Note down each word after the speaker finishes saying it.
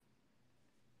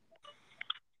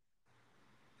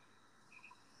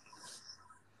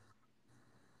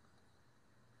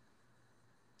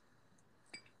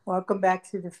Welcome back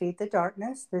to Defeat the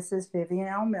Darkness. This is Vivian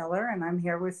L. Miller, and I'm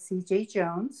here with CJ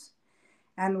Jones.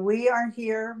 And we are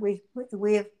here. We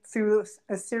have through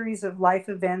a series of life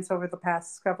events over the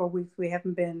past couple of weeks. We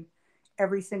haven't been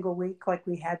every single week like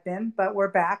we had been, but we're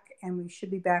back, and we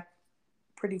should be back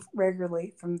pretty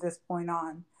regularly from this point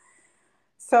on.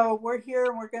 So we're here,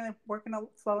 and we're gonna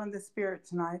flow in the Spirit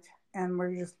tonight, and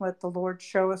we're just let the Lord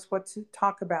show us what to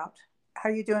talk about. How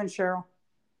you doing, Cheryl?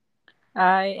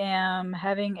 I am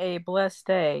having a blessed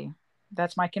day.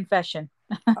 That's my confession.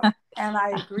 And I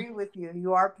agree with you.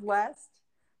 You are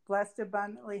blessed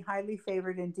abundantly, highly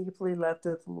favored, and deeply loved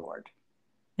of the Lord.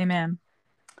 Amen.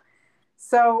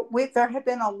 So there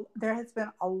has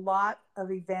been a lot of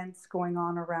events going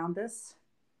on around us.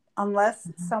 Unless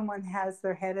someone has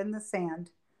their head in the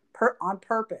sand on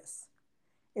purpose,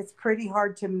 it's pretty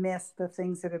hard to miss the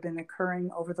things that have been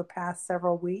occurring over the past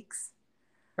several weeks.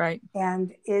 Right.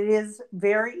 And it is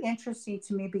very interesting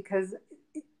to me because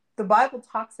the Bible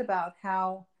talks about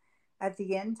how at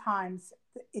the end times,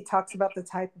 it talks about the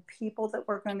type of people that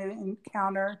we're going to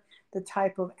encounter, the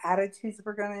type of attitudes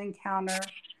we're going to encounter,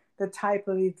 the type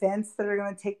of events that are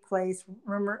going to take place,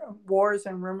 wars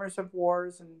and rumors of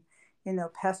wars, and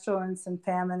pestilence and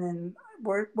famine, and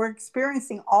we're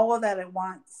experiencing all of that at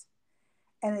once.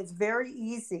 And it's very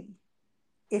easy,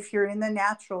 if you're in the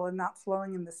natural and not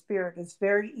flowing in the Spirit, it's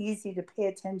very easy to pay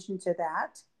attention to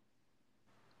that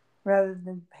rather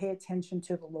than pay attention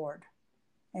to the Lord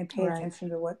and pay attention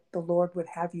to what the Lord would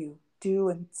have you do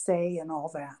and say and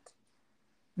all that.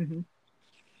 Mm-hmm.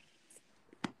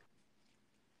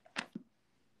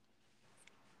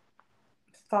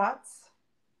 Thoughts?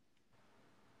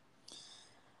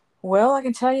 Well, I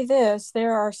can tell you this.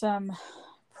 There are some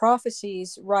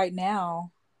prophecies right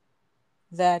now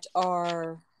that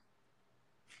are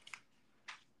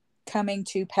coming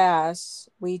to pass.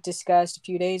 We discussed a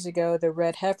few days ago the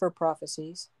red heifer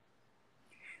prophecies.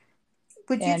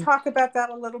 Would you talk about that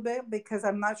a little bit? Because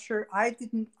I'm not sure. I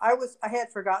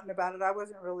had forgotten about it. I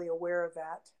wasn't really aware of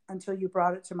that until you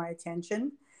brought it to my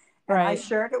attention. And I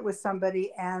shared it with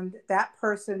somebody, and that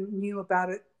person knew about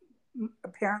it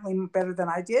apparently better than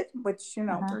I did, which,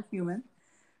 we're human.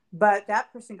 But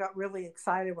that person got really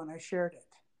excited when I shared it.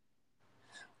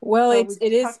 Well, so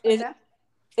it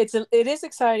is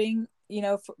exciting,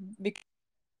 for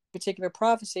particular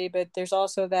prophecy, but there's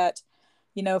also that,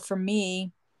 for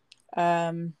me,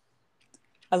 a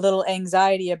little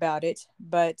anxiety about it,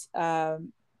 but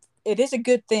it is a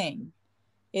good thing.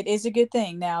 It is a good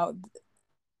thing. Now,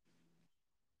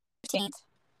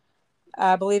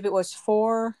 I believe it was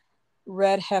 4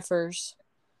 red heifers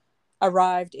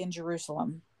arrived in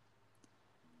Jerusalem.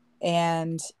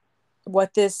 And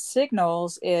what this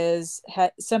signals is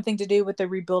something to do with the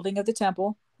rebuilding of the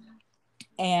temple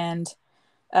and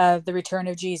the return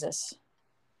of Jesus.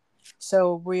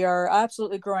 So we are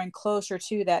absolutely growing closer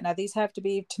to that. Now, these have to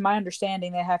be, to my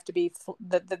understanding, they have to be,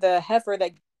 the heifer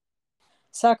that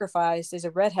sacrificed is a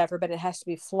red heifer, but it has to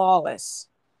be flawless.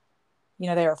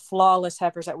 They are flawless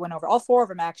heifers that went over. All 4 of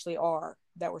them actually are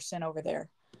that were sent over there.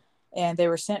 And they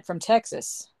were sent from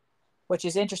Texas, which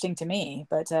is interesting to me.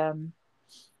 But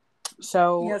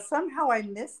so yeah, somehow I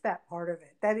missed that part of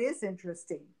it. That is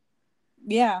interesting.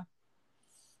 Yeah.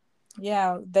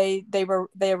 They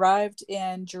arrived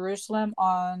in Jerusalem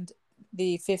on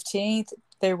the 15th.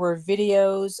 There were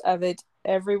videos of it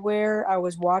everywhere. I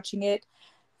was watching it.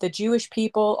 The Jewish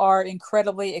people are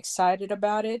incredibly excited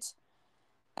about it.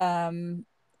 And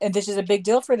this is a big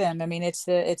deal for them. I mean, it's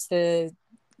the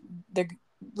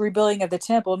rebuilding of the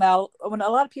temple. Now, when a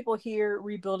lot of people hear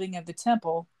rebuilding of the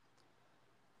temple,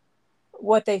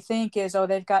 what they think is,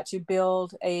 they've got to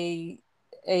build a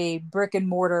brick and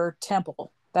mortar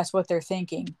temple. That's what they're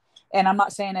thinking. And I'm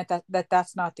not saying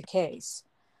that's not the case.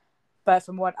 But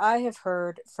from what I have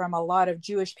heard from a lot of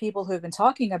Jewish people who have been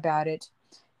talking about it,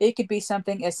 it could be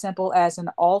something as simple as an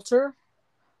altar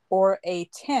or a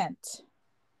tent.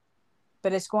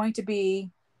 But it's going to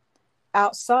be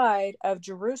outside of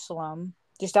Jerusalem,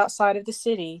 just outside of the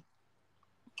city,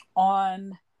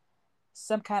 on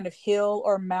some kind of hill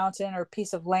or mountain or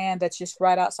piece of land that's just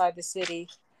right outside the city,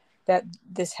 that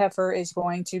this heifer is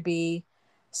going to be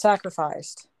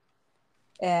sacrificed.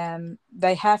 And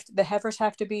the heifers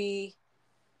have to be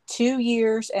 2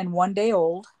 years and 1 day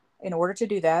old in order to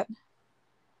do that.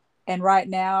 And right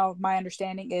now, my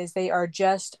understanding is they are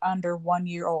just under 1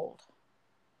 year old.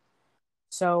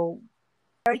 So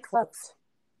very close.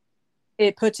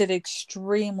 It puts it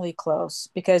extremely close,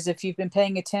 because if you've been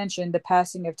paying attention, the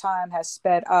passing of time has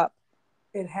sped up.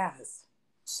 It has.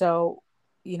 So,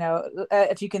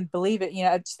 if you can believe it,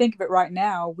 just think of it right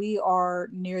now. We are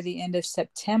near the end of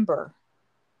September.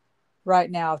 right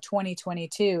now of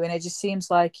 2022, and it just seems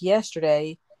like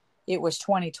yesterday it was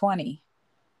 2020.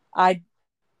 I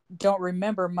don't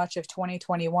remember much of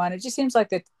 2021. It just seems like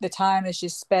the time has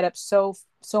just sped up so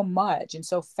much and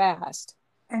so fast.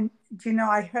 And you know,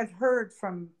 I had heard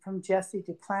from Jesse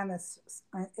Duplantis.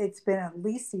 It's been at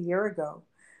least a year ago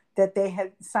that they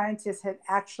had scientists had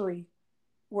actually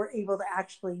were able to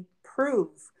actually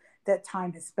prove that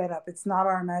time has sped up. It's not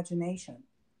our imagination.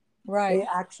 Right. They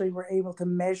actually were able to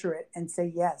measure it and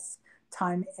say yes,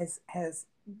 time has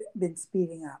been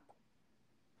speeding up.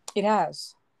 It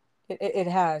has. It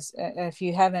has. If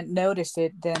you haven't noticed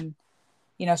it, then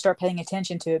start paying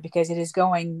attention to it, because it is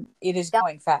going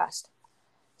fast.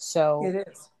 So It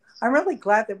is. I'm really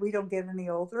glad that we don't get any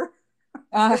older,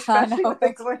 I especially know with it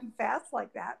it. going fast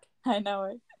like that. I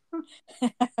know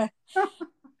it.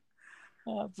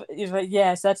 But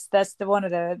yes, that's the one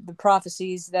of the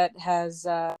prophecies that has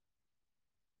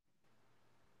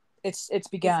it's It's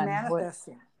begun. What?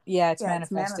 manifesting. Yeah, it's Yeah,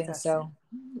 it's manifesting. manifesting. So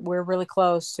we're really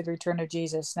close to the return of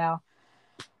Jesus now.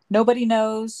 Nobody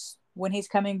knows when he's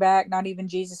coming back. Not even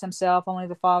Jesus himself. Only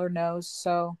the Father knows.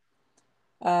 So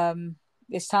um,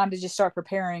 it's time to just start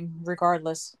preparing,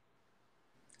 regardless.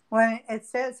 Well, it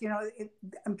says,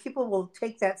 and people will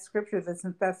take that scripture that's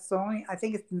in Thessalonians. I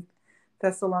think it's in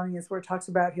Thessalonians where it talks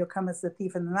about he'll come as a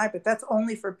thief in the night, but that's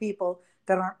only for people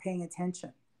that aren't paying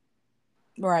attention.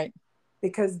 Right.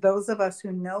 Because those of us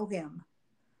who know him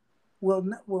will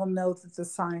know that the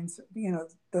signs,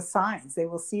 the signs, they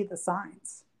will see the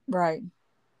signs. Right.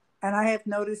 And I have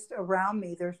noticed around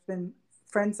me, there's been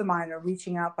friends of mine are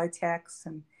reaching out by text,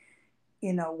 and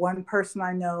one person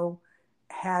I know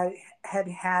had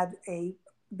a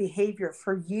behavior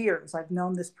for years. I've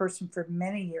known this person for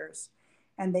many years,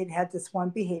 and they'd had this one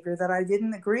behavior that I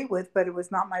didn't agree with, but it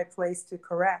was not my place to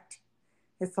correct.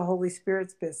 It's the Holy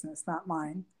Spirit's business, not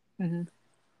mine. Mm-hmm.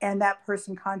 And that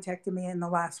person contacted me in the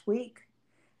last week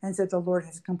and said, the Lord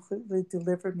has completely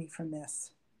delivered me from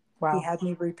this. He Wow. had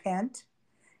me repent,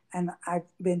 and I've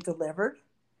been delivered.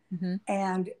 Mm-hmm.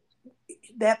 And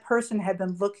that person had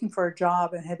been looking for a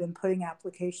job and had been putting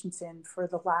applications in for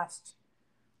the last,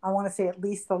 I want to say at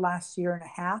least the last year and a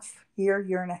half.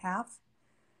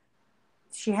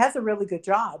 She has a really good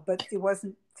job, but it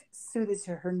wasn't suited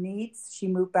to her needs. She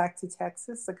moved back to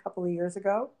Texas a couple of years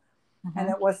ago, and Mm-hmm.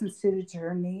 it wasn't suited to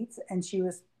her needs, and she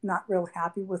was not real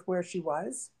happy with where she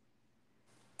was.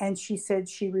 And she said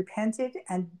she repented,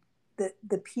 and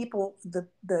the people, the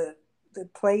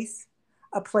place,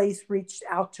 a place reached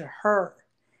out to her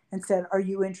and said, are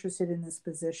you interested in this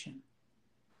position?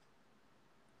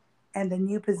 And the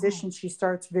new Wow. position she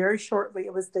starts very shortly.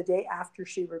 It was the day after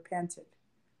she repented,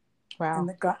 and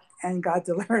Wow. God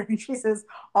delivered. And she says,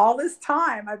 all this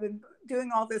time I've been doing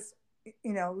all this,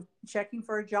 checking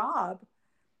for a job.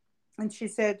 And she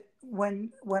said,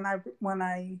 when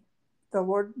I the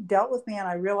Lord dealt with me and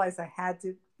I realized I had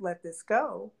to let this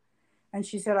go. And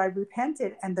she said, I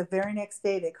repented. And the very next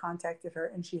day they contacted her,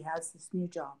 and she has this new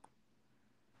job.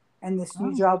 And this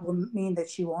new Oh, job will mean that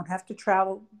she won't have to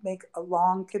travel, make a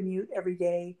long commute every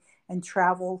day and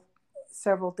travel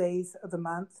several days of the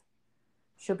month.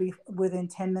 She'll be within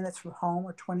 10 minutes from home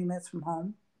or 20 minutes from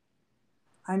home.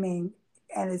 I mean,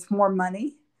 and it's more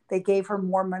money. They gave her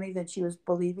more money than she was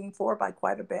believing for by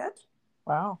quite a bit.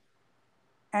 wow.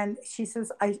 And she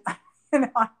says, I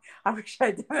wish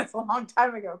I'd done this a long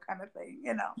time ago, kind of thing.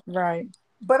 Right.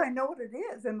 But I know what it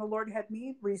is. And the Lord had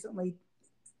me recently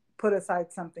put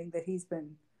aside something that he's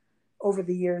been, over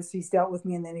the years, he's dealt with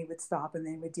me, and then he would stop, and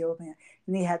then he would deal with me.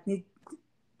 And he had me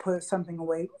put something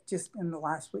away just in the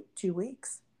last 2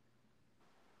 weeks.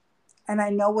 And I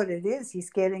know what it is. He's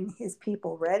getting his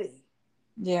people ready,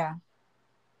 Yeah.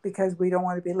 because we don't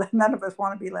want to be left, none of us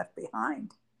want to be left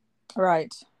behind.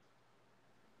 Right.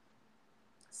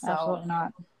 So Absolutely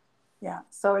not. yeah,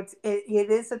 so it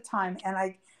is a time. And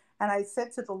I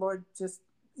said to the Lord, just,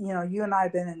 you and I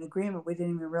have been in agreement. We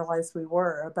didn't even realize we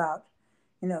were about,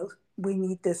 we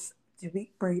need this to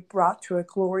be brought to a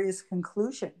glorious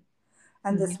conclusion.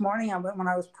 And Mm-hmm. this morning, when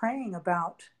I was praying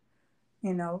about,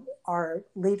 our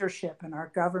leadership and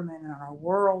our government and our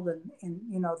world, and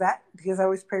that, because I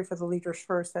always pray for the leaders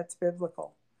first. That's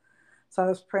biblical. So I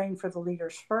was praying for the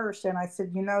leaders first, and I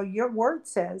said, your word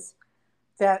says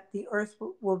that the earth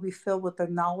will be filled with the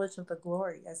knowledge of the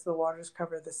glory as the waters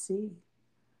cover the sea.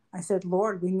 I said,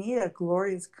 Lord, we need a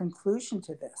glorious conclusion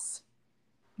to this.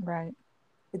 Right.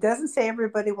 It doesn't say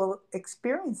everybody will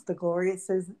experience the glory. It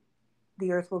says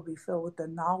the earth will be filled with the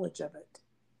knowledge of it.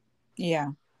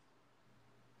 Yeah.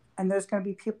 And there's going to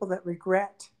be people that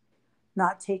regret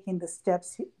not taking the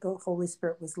steps the Holy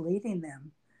Spirit was leading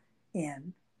them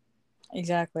in.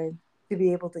 Exactly. to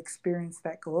be able to experience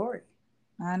that glory.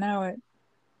 I know it.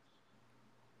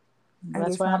 And That's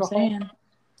there's what not I'm a whole, saying. I'm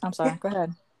yeah, sorry. Go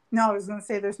ahead. no, I was going to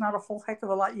say there's not a whole heck of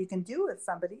a lot you can do with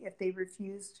somebody if they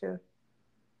refuse to.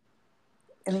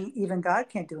 I mean, even God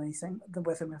can't do anything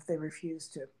with them if they refuse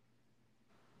to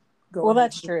go Well,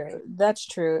 ahead that's and do true. That's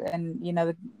true.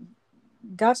 And,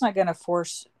 God's not going to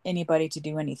force anybody to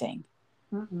do anything.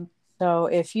 it. Mm-mm. So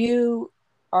if you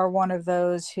are one of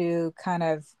those who kind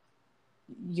of,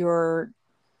 you're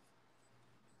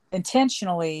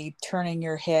intentionally turning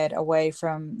your head away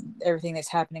from everything that's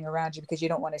happening around you because you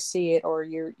don't want to see it, or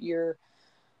you're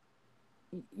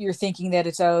thinking that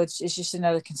it's just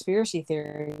another conspiracy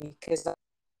theory, because I'm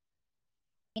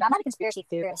not a conspiracy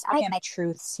theorist. I am a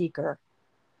truth seeker,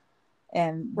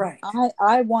 and Right.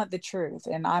 I want the truth,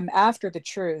 and I'm after the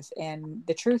truth, and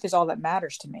the truth is all that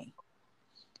matters to me.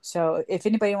 So if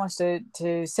anybody wants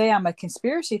to say I'm a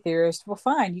conspiracy theorist, well,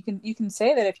 fine, you can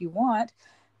say that if you want,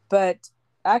 but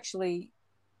actually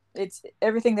it's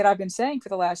everything that I've been saying for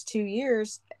the last 2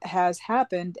 years has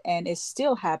happened and is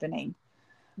still happening.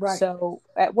 Right. So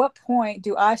at what point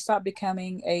do I stop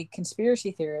becoming a conspiracy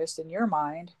theorist in your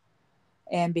mind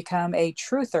and become a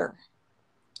truther?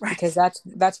 Because Right.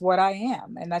 that's what I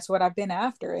am, and that's what I've been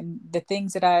after, and the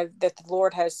things that the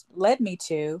Lord has led me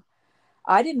to,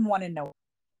 I didn't want to know.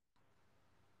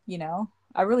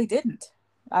 I really didn't.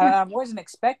 I wasn't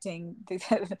expecting.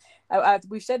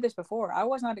 We've said this before. I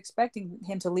was not expecting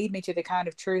him to lead me to the kind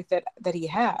of truth that he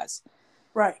has,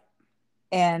 Right.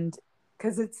 and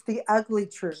Because it's the ugly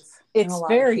truth in a it's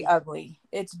lot of very people. ugly.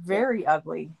 It's Yeah. very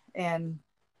ugly, and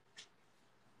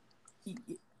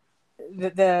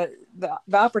the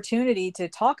opportunity to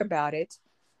talk about it.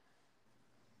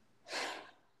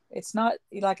 It's not,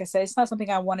 like I said, it's not something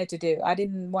I wanted to do. I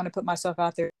didn't want to put myself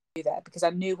out there to do that because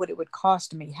I knew what it would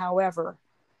cost me. However,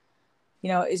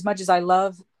 as much as I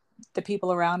love the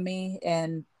people around me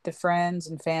and the friends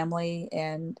and family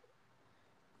and,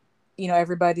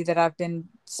 everybody that I've been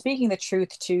speaking the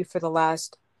truth to for the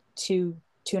last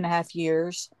 2.5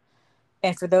 years,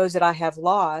 and for those that I have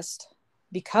lost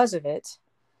because of it,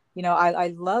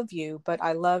 I love you, but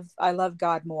I love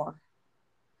God more,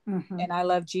 Mm-hmm. and I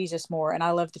love Jesus more, and I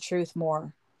love the truth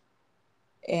more.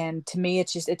 And to me,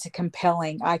 it's a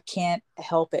compelling, I can't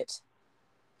help it.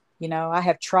 I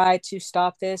have tried to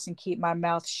stop this and keep my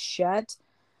mouth shut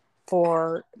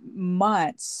for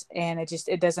months, and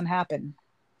it doesn't happen.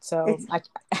 So It's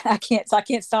I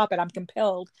can't stop it. I'm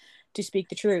compelled to speak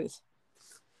the truth.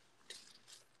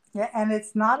 Yeah, and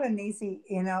it's not an easy,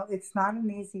 it's not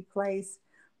an easy place.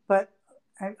 But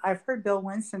I've heard Bill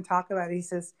Winston talk about it. He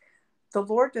says, the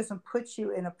Lord doesn't put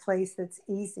you in a place that's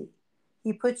easy.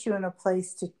 He puts you in a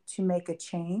place to make a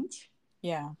change.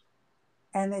 Yeah.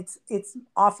 And it's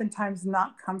oftentimes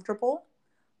not comfortable,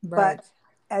 Right. but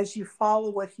as you follow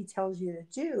what he tells you to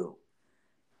do,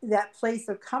 that place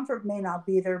of comfort may not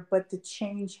be there, but the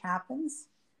change happens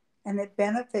and it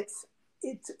benefits.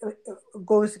 It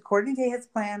goes according to his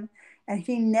plan, and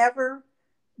he never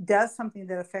does something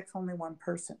that affects only one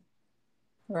person.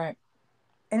 Right.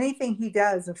 Anything he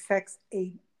does affects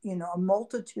a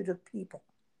multitude of people,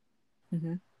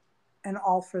 Mm-hmm. and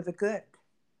all for the good.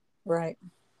 Right.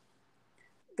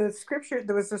 There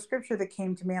was a scripture that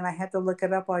came to me, and I had to look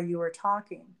it up while you were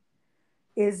talking.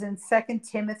 Is in 2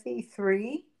 Timothy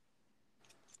 3,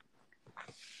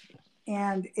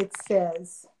 and it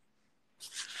says,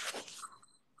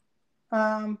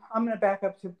 I'm going to back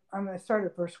up to, I'm going to start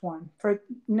at verse 1. For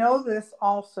know this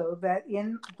also, that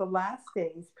in the last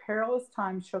days perilous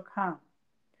times shall come.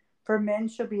 For men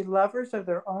shall be lovers of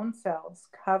their own selves,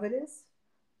 covetous,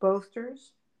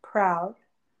 boasters, proud,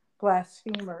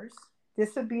 blasphemers,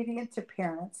 disobedient to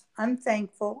parents,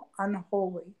 unthankful,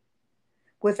 unholy,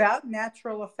 without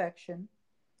natural affection,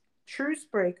 truce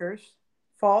breakers,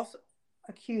 false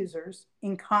accusers,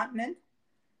 incontinent,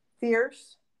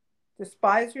 fierce,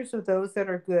 despisers of those that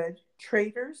are good,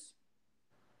 traitors,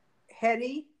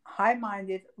 heady, high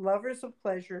minded, lovers of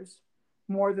pleasures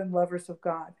more than lovers of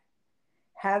God,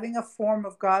 having a form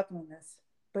of godliness,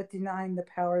 but denying the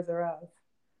power thereof.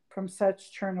 From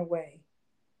such turn away.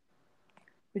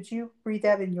 Would you read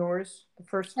that in yours, the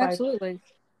first five? Absolutely.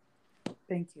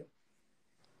 Thank you.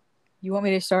 You want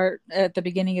me to start at the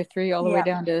beginning of 3 all the way Yeah,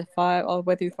 down to 5, all the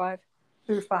way through 5?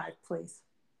 through 5, please.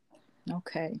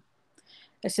 Okay.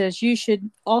 It says, you should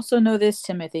also know this,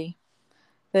 Timothy,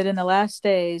 that in the last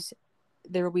days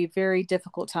there will be very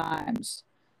difficult times.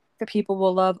 For people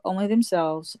will love only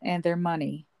themselves and their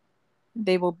money.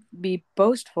 They will be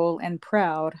boastful and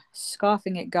proud,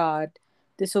 scoffing at God,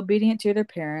 disobedient to their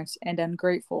parents, and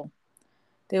ungrateful.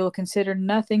 They will consider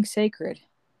nothing sacred,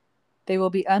 They will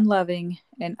be unloving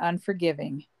and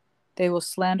unforgiving. They will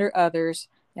slander others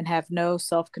and have no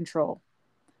self control.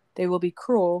 They will be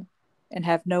cruel and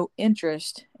have no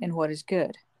interest in what is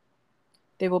good.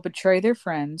 They will betray their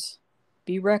friends,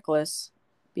 be reckless,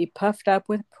 be puffed up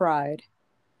with pride,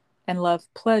 and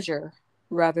love pleasure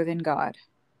rather than God.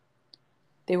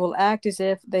 They will act as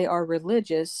if they are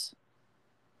religious,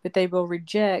 but they will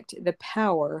reject the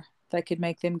power that could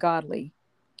make them godly.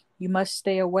 You must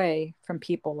stay away from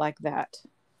people like that.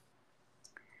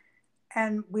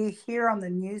 And we hear on the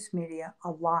news media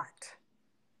a lot.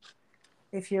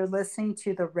 If you're listening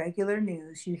to the regular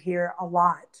news, you hear a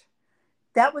lot.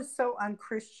 That was so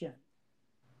unchristian.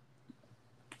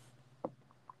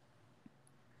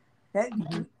 That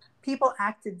Mm-hmm. people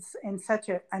acted in such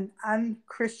an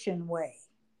unchristian way.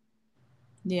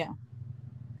 Yeah.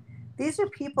 These are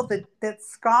people that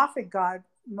scoff at God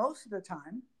most of the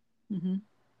time, Mm-hmm.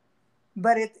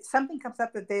 but if something comes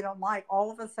up that they don't like, all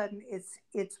of a sudden it's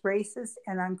racist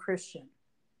and unchristian.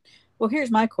 Well,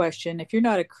 here's my question. If you're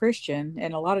not a Christian,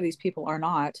 and a lot of these people are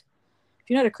not, if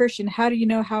you're not a Christian, how do you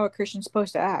know how a Christian's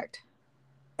supposed to act?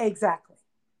 Exactly.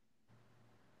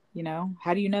 You know,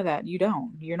 how do you know that? You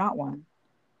don't. You're not one.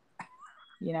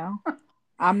 You know,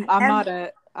 I'm And not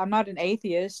a I'm not an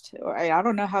atheist. Or I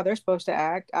don't know how they're supposed to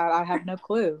act. I have no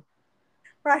clue.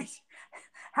 right,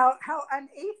 how an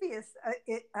atheist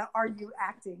are you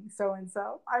acting so and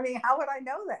so? I mean, how would I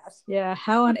know that? Yeah,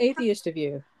 how an atheist of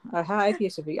you? How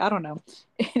atheist of you? I don't know.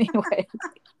 Anyway,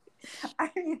 I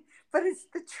mean, but it's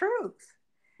the truth,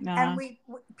 and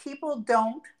uh, people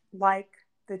don't like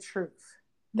the truth.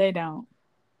 they don't.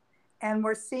 And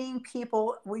we're seeing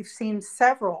people, we've seen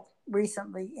several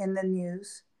recently in the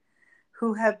news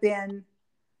who have been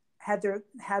had their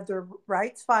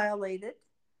rights violated,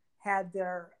 had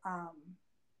their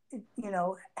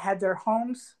had their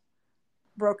homes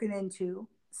broken into,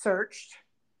 searched.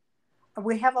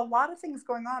 We have a lot of things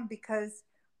going on because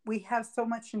we have so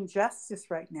much injustice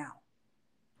right now.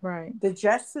 Right. The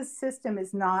justice system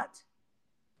is not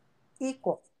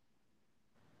equal.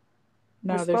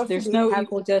 We're No, supposed to there's be no have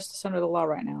equal justice under the law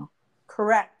right now.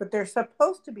 correct, but they're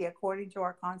supposed to be according to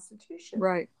our Constitution.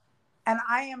 Right. And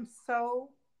I am so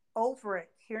over it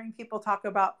hearing people talk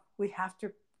about we have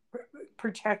to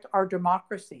protect our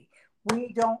democracy.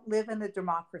 We don't live in a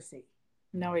democracy.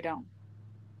 No, we don't.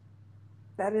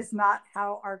 That is not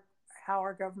how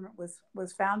our government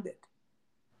was founded.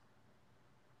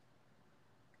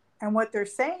 And what they're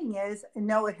saying is,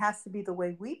 no, it has to be the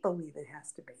way we believe it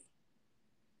has to be.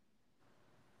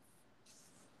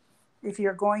 If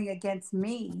you're going against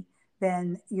me,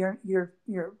 then you're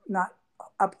not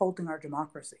upholding our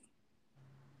democracy.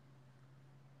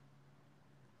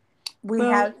 We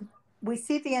Well, have we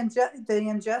see the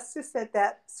injustice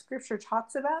that scripture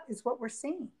talks about is what we're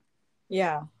seeing.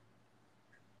 yeah,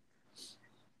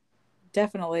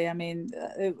 definitely. I mean,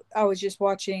 I was just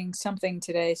watching something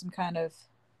today, some kind of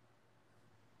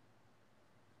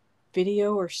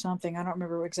video or something. I don't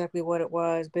remember exactly what it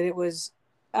was, but it was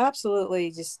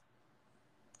absolutely just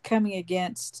coming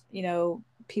against,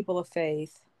 people of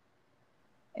faith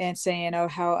and saying, oh,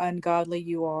 how ungodly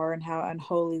you are and how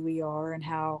unholy we are and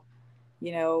how,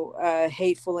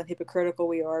 hateful and hypocritical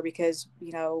we are because,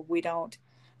 we don't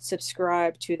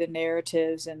subscribe to the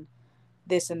narratives and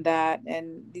this and that.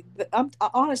 And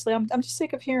honestly, I'm just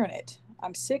sick of hearing it.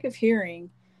 I'm sick of hearing,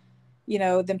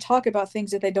 them talk about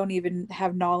things that they don't even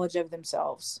have knowledge of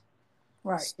themselves.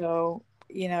 Right. So,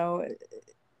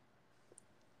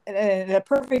 a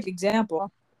perfect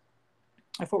example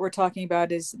of what we're talking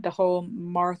about is the whole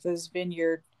Martha's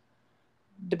Vineyard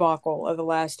debacle of the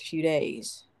last few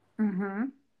days. Mm-hmm.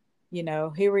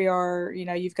 Here we are,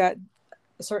 you've got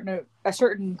a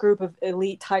certain group of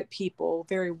elite type people,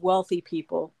 very wealthy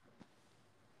people,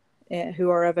 who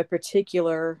are of a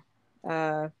particular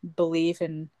belief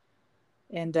and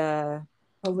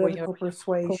Political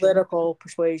persuasion. political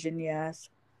persuasion, yes,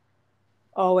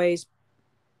 always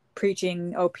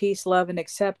preaching, oh, peace, love, and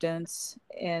acceptance.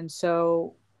 And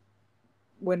so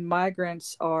when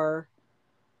migrants are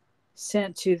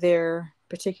sent to their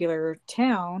particular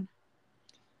town,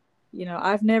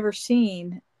 I've never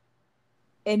seen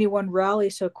anyone rally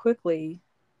so quickly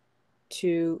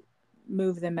to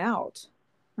move them out.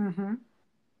 Mm-hmm.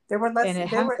 There were less. And it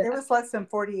There were. happened. It was less than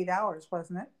 48 hours,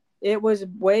 wasn't it? It was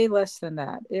way less than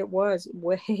that. It was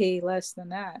way less than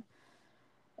that.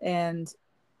 And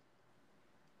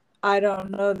I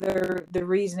don't know the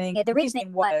reasoning. Yeah, the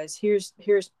reasoning was here's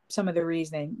some of the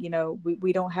reasoning.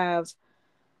 We don't have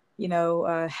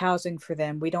housing for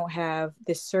them. We don't have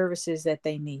the services that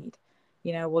they need.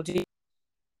 We'll do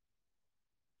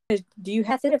Do you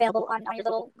have food available on your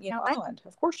little, island?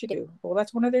 Of course you do. Well,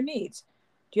 that's one of their needs.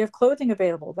 Do you have clothing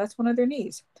available? That's one of their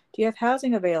needs. Do you have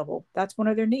housing available? That's one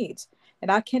of their needs.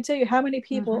 And I can't tell you how many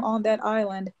people Mm-hmm. on that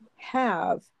island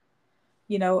have,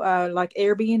 like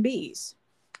Airbnbs.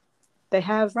 They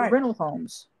have Right. rental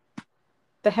homes.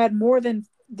 They had more than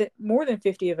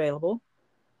 50 available.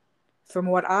 From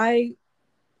what I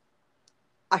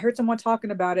heard someone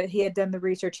talking about it. He had done the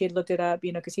research. He had looked it up,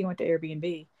 because he went to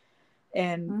Airbnb,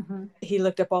 and Mm-hmm. he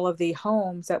looked up all of the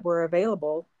homes that were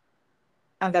available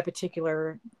in that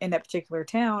particular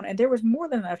town, and there was more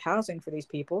than enough housing for these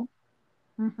people.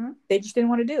 Mm-hmm. They just didn't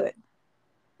want to do it.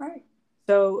 Right.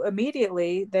 So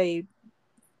immediately they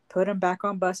put them back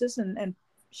on buses and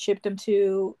shipped them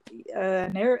to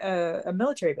a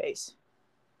military base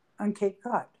On Cape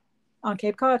Cod. on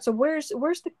Cape Cod. So where is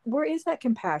that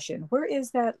compassion? Where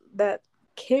is that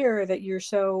care that you're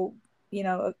so, you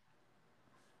know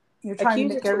You're trying to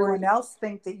make accusatory? everyone else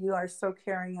think that you are so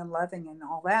caring and loving and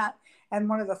all that. And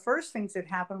one of the first things that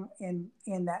happened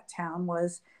in that town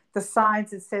was the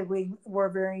signs that said we're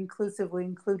very inclusive. We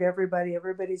include everybody.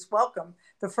 Everybody's welcome.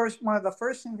 One of the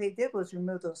first things they did was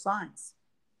remove those signs.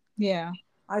 Yeah,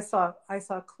 I saw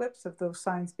clips of those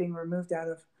signs being removed out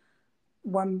of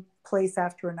one place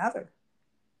after another.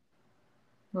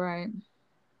 right,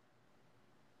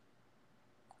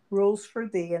 Rules for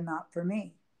thee and not for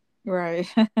me. right.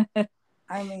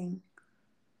 I mean,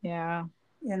 Yeah,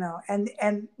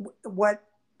 and what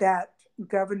that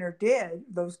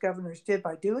those governors did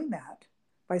by doing that,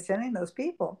 by sending those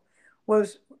people,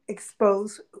 was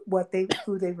expose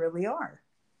who they really are.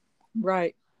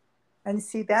 right. And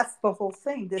see, that's the whole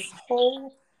thing. This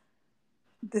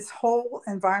whole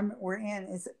environment we're in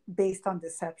is based on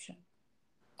deception.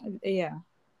 Yeah,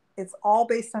 It's all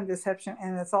based on deception,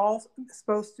 and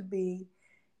supposed to be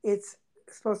it's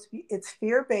it's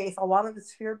fear based. A lot of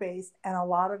it's fear based, and a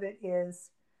lot of it is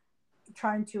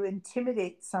trying to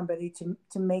intimidate somebody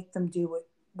to make them do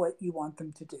what you want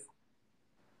them to do.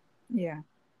 yeah,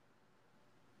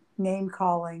 Name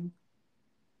calling,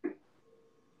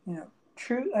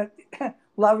 true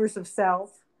lovers of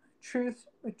self, truth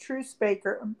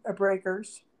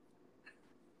breakers,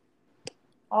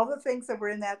 all the things that were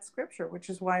in that scripture, which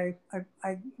is why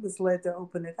I was led to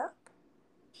open it up.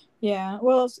 yeah.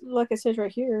 Well, like it says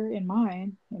right here in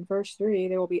mine, in verse 3,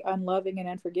 they will be unloving and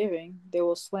unforgiving. They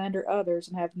will slander others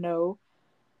and have no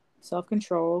self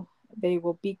control. They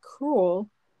will be cruel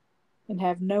and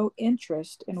have no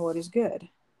interest in what is good.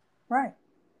 Right.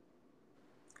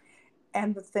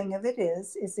 And the thing of it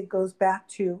is it goes back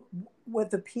to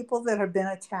what the people that have been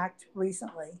attacked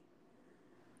recently.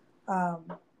 Um,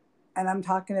 and I'm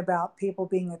talking about people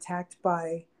being attacked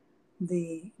by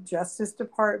the Justice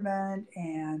Department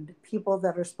and people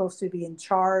that are supposed to be in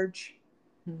charge.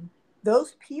 Mm-hmm.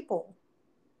 Those people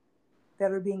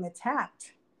that are being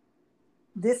attacked,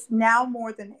 this now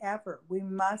more than ever, we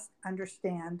must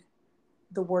understand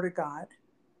the Word of God.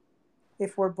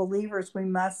 If we're believers, we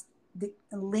must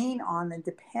lean on and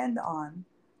depend on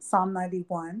Psalm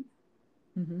 91.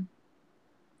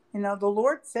 Mm-hmm. The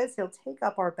Lord says He'll take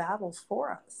up our battles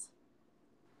for us.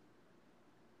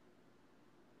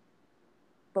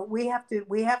 But we have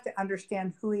to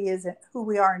understand who He is, who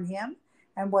we are in Him,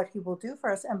 and what He will do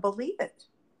for us, and believe it.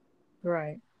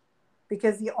 Right.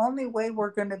 Because the only way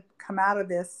we're going to come out of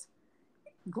this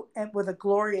with a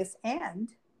glorious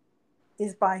end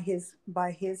is by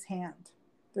His hand.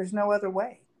 There's no other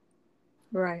way.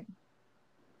 Right.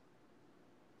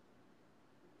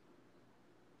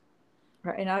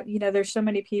 Right. And there's so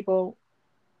many people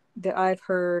that I've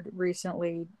heard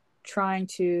recently trying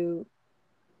to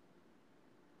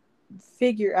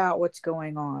figure out what's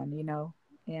going on,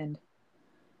 and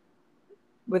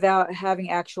without having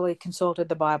actually consulted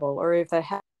the Bible, or if they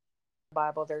have the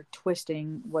Bible, they're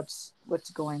twisting what's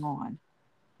going on.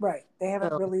 Right. They haven't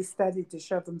So, really studied to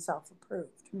show themselves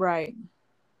approved. right.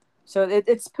 So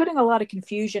it's putting a lot of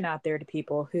confusion out there to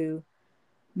people who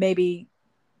maybe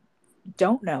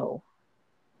don't know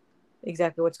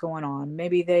exactly what's going on.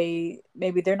 Maybe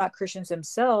they're not Christians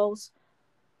themselves,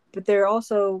 but they're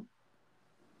also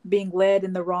being led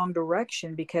in the wrong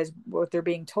direction because what they're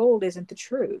being told isn't the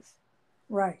truth.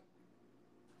 Right.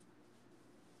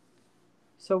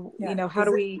 So, Yeah. how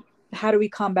do we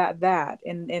combat that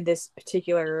in this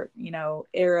particular,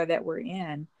 era that we're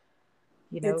in,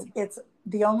 It's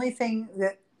the only thing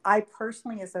that I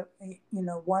personally, as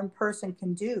one person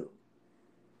can do,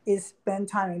 is spend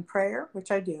time in prayer,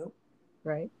 which I do,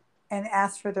 right? and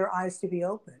ask for their eyes to be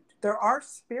opened. There are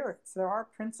spirits, there are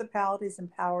principalities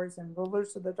and powers and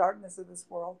rulers of the darkness of this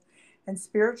world and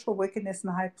spiritual wickedness in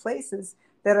high places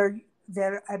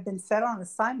that have been set on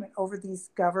assignment over these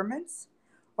governments,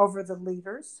 over the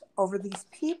leaders, over these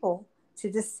people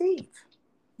to deceive.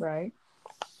 Right.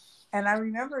 And I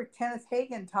remember Kenneth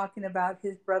Hagin talking about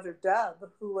his brother Dub,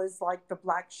 who was like the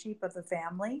black sheep of the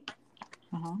family.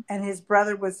 Uh-huh. And his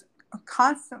brother was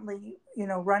constantly,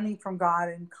 running from God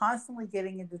and constantly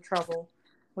getting into trouble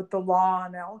with the law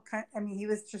and all kind. I mean, he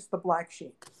was just the black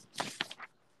sheep.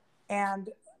 And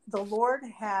the Lord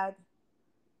had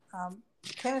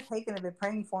Kenneth Hagin had been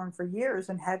praying for him for years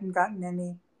and hadn't gotten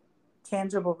any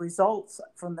tangible results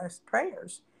from those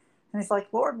prayers. And he's like,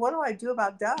 Lord, what do I do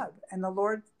about Doug? And the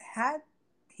Lord had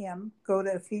him go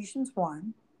to Ephesians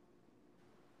 1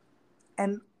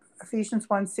 and Ephesians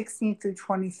 1, 16 through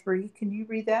 23. Can you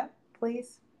read that,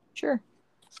 please? Sure.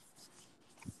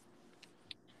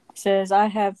 It says, I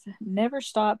have never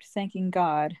stopped thanking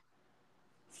God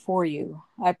for you.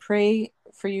 I pray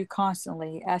for you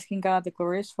constantly, asking God, the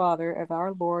glorious Father of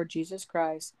our Lord Jesus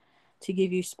Christ, to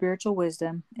give you spiritual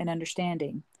wisdom and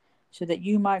understanding, so that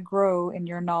you might grow in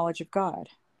your knowledge of God.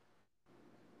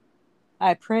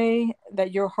 I pray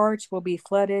that your hearts will be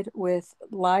flooded with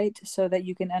light so that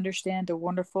you can understand the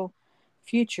wonderful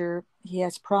future He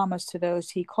has promised to those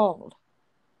He called.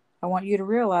 I want you to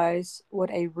realize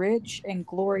what a rich and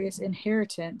glorious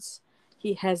inheritance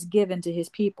He has given to His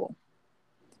people.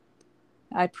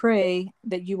 I pray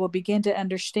that you will begin to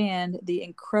understand the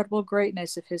incredible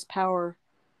greatness of His power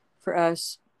for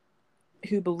us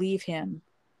who believe Him.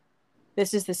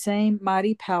 This is the same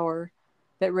mighty power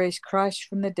that raised Christ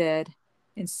from the dead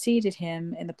and seated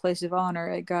Him in the place of honor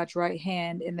at God's right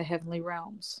hand in the heavenly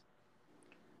realms.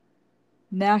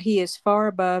 Now He is far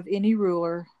above any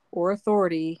ruler or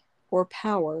authority or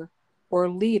power or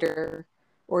leader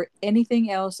or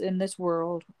anything else in this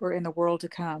world or in the world to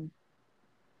come.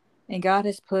 And God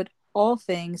has put all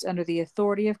things under the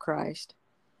authority of Christ,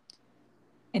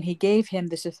 and He gave Him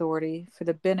this authority for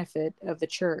the benefit of the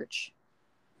church.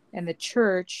 And the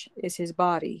church is His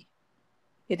body.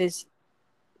 It is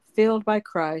filled by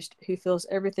Christ, who fills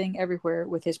everything everywhere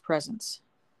with His presence.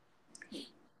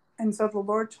 And so the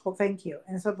Lord told, thank you.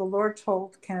 And so the Lord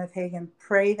told Kenneth Hagin,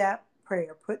 pray that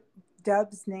prayer, put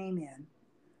Dub's name in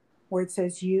where it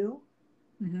says you.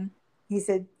 Mm-hmm. He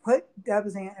said, put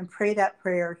Dub's name and pray that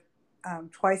prayer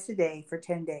twice a day for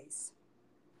 10 days.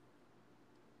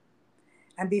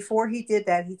 And before he did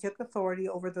that, he took authority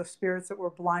over the spirits that were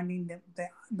blinding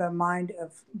the mind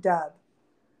of Dub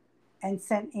and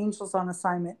sent angels on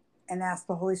assignment and asked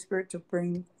the Holy Spirit to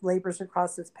bring laborers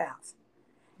across his path.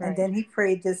 Right. And then he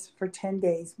prayed this for 10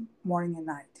 days, morning and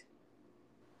night.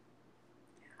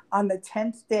 On the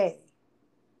 10th day,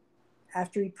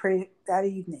 after he prayed that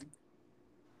evening,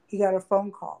 he got a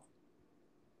phone call.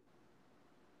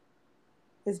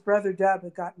 His brother Dub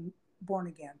had gotten born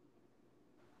again.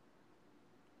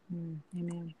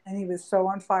 Amen. And he was so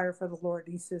on fire for the Lord.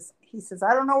 He says,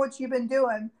 I don't know what you've been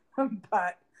doing,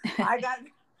 but I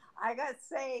got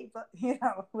saved,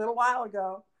 a little while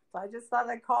ago. So I just thought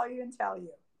I'd call you and tell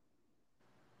you.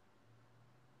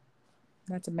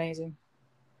 That's amazing.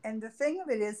 And the thing of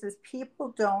it is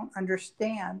people don't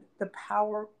understand the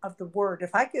power of the word.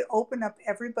 If I could open up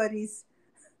everybody's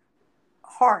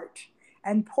heart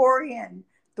and pour in,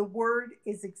 the word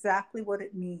is exactly what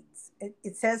it means.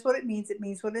 It says what it means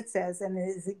what it says, and it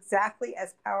is exactly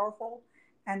as powerful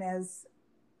and as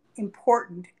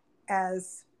important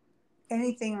as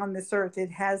anything on this earth.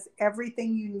 It has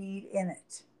everything you need in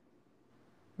it.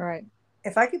 Right.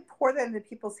 If I could pour that into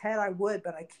people's head, I would,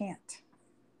 but I can't.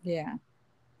 Yeah.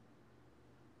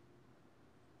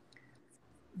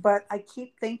 But I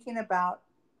keep thinking about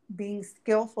being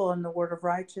skillful in the word of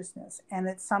righteousness. And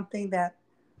it's something that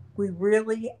we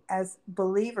really, as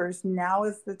believers, now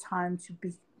is the time to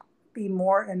be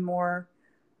more and more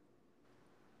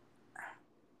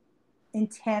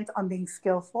intent on being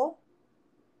skillful.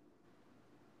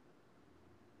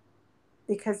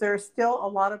 Because there are still a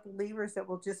lot of believers that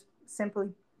will just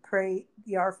simply pray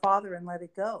the Our Father and let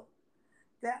it go.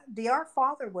 The Our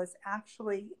Father was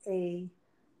actually a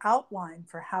outline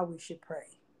for how we should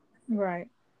pray. Right.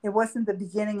 It wasn't the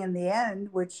beginning and the end,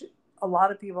 which a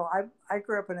lot of people, I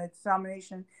grew up in a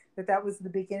denomination that was the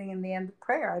beginning and the end of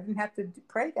prayer. I didn't have to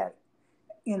pray that,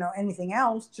 anything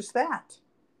else, just that.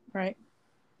 Right.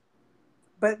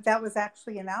 But that was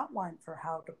actually an outline for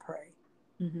how to pray.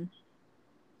 Mm-hmm.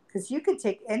 Because you could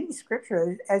take any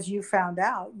scripture, as you found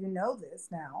out, this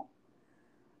now.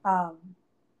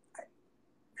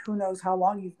 Who knows how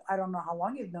long I don't know how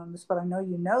long you've known this, but I know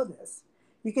you know this.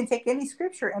 You can take any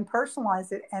scripture and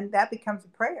personalize it, and that becomes a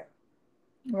prayer.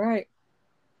 Right.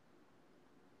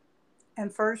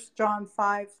 And 1 John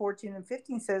 5:14 and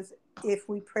 15 says, if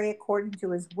we pray according to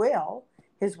his will,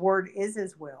 his word is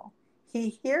his will, he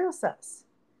hears us.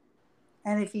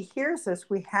 And if he hears us,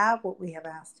 we have what we have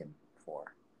asked him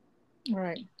for.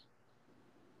 Right.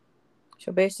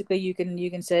 So basically you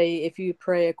can say if you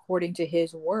pray according to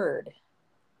his word.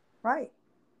 Right.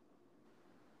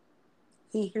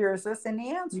 He hears us and he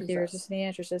He answers hears us us. and he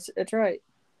answers us. That's right.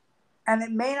 And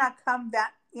it may not come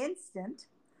that instant.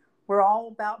 We're all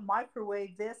about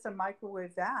microwave this and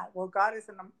microwave that. Well, God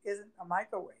isn't a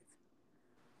microwave.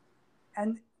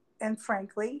 And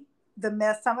frankly,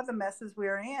 some of the messes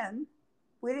we're in,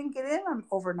 we didn't get in them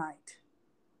overnight.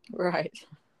 Right.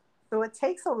 So it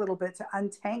takes a little bit to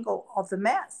untangle all the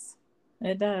mess.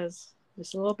 It does.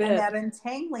 Just a little bit. And that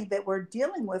untangling that we're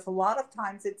dealing with, a lot of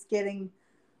times it's getting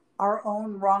our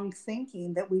own wrong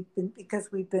thinking that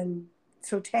because we've been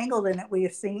so tangled in it, we're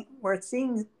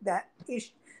seeing that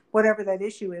issue, whatever that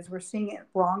issue is, we're seeing it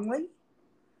wrongly.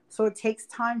 So it takes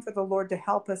time for the Lord to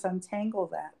help us untangle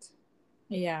that.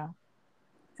 Yeah.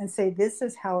 And say, this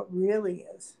is how it really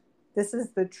is. This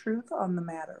is the truth on the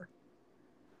matter.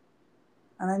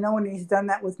 And I know when he's done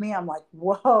that with me, I'm like,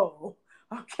 whoa,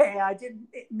 okay, I didn't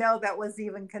know that was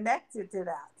even connected to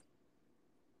that.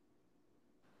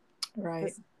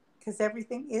 Right. Because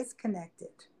everything is connected.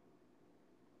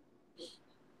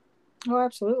 Oh,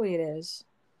 absolutely it is.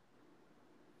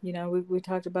 You know, we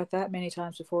talked about that many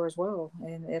times before as well.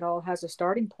 And it all has a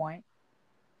starting point.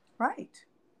 Right.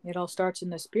 It all starts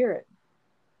in the spirit.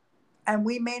 And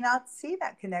we may not see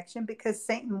that connection because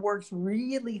Satan works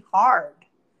really hard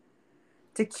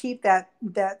to keep that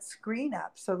screen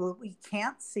up so that we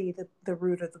can't see the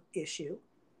root of the issue.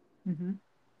 Mm-hmm.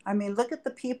 I mean, look at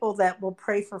the people that will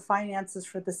pray for finances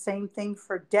for the same thing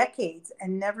for decades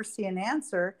and never see an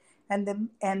answer.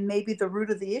 And maybe the root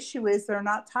of the issue is they're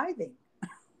not tithing.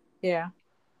 Yeah.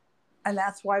 And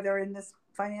that's why they're in this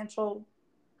financial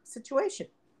situation.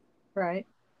 Right.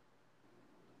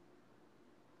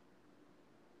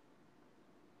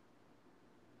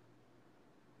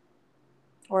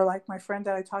 Or like my friend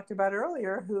that I talked about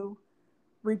earlier, who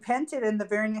repented and the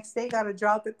very next day got a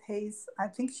job that pays, I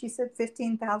think she said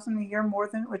 $15,000 a year more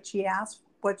than what she asked,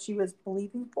 what she was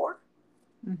believing for.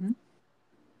 Mm-hmm.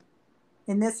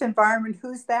 In this environment,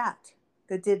 who's that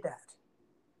did that?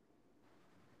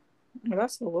 Well,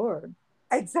 that's the Lord.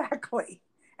 Exactly.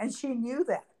 And she knew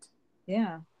that.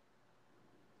 Yeah.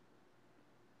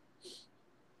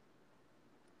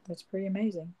 That's pretty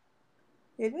amazing.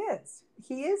 It is.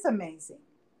 He is amazing.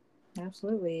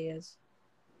 Absolutely he is.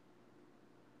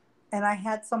 And I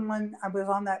had I was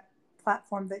on that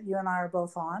platform that you and I are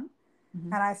both on,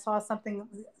 Mm-hmm. and I saw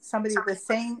somebody was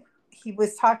saying, he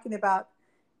was talking about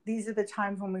these are the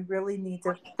times when we really need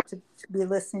to be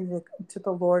listening to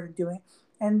the Lord and doing.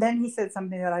 And then he said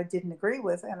something that I didn't agree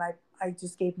with, and I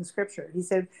just gave him scripture. He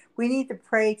said, we need to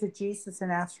pray to Jesus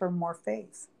and ask for more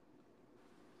faith.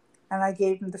 And I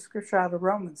gave him the scripture out of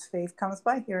Romans. Faith comes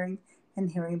by hearing,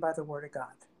 and hearing by the word of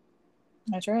God.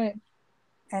 That's right.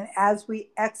 And as we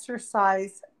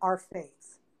exercise our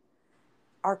faith,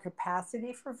 our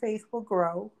capacity for faith will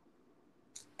grow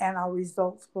and our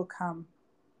results will come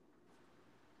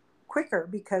quicker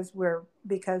because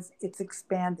it's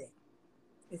expanding.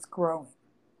 It's growing.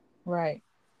 Right.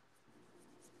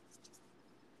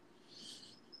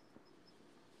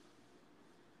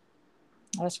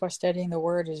 That's why studying the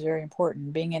word is very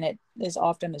important, being in it as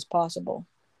often as possible.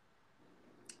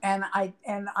 And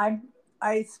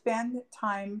I spend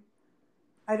time,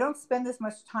 I don't spend as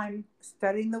much time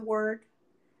studying the word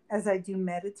as I do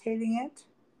meditating it.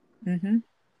 Mm-hmm.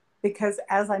 Because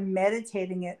as I'm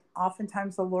meditating it,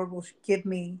 oftentimes the Lord will give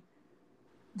me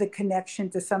the connection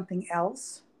to something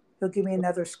else. He'll give me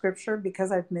another scripture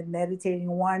because I've been meditating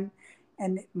one,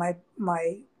 and my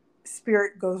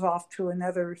spirit goes off to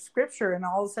another scripture, and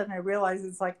all of a sudden I realize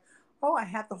it's like, oh, I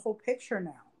have the whole picture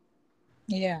now.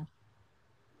 Yeah.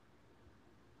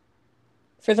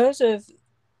 For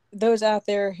those out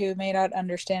there who may not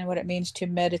understand what it means to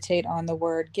meditate on the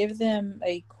word, give them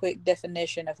a quick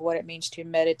definition of what it means to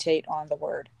meditate on the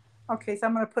word. Okay, so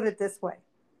I'm going to put it this way.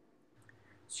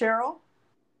 Cheryl,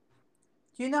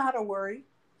 do you know how to worry?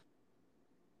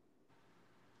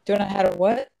 Do you know how to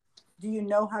what? Do you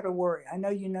know how to worry? I know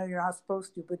you know you're not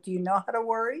supposed to, but do you know how to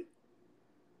worry?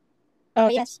 Oh,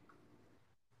 yes.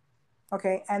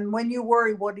 Okay, and when you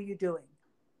worry, what are you doing?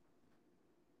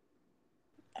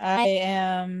 I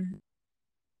am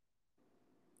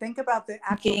Think about the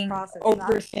actual process.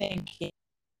 Overthinking.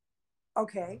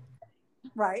 Okay,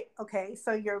 right. Okay,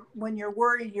 so when you're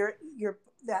worried, you're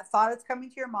that thought is coming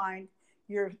to your mind.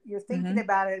 You're thinking Mm-hmm.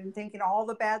 about it and thinking all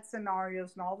the bad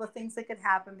scenarios and all the things that could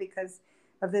happen because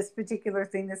of this particular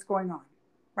thing that's going on,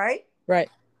 right? Right.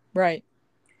 Right.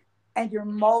 And you're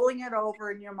mulling it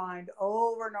over in your mind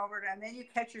over and over, and then you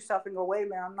catch yourself and go, "Wait a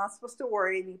minute, I'm not supposed to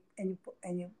worry." And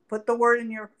you put the word in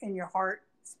your heart,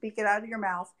 speak it out of your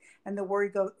mouth, and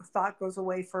the thought goes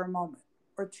away for a moment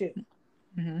or two,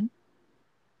 Mm-hmm.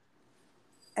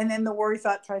 and then the worry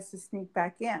thought tries to sneak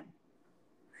back in.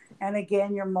 And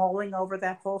again, you're mulling over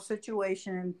that whole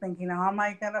situation and thinking, how am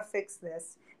I going to fix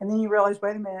this? And then you realize,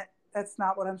 wait a minute, that's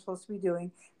not what I'm supposed to be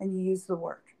doing. And you use the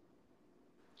word.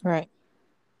 Right.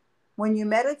 When you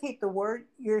meditate the word,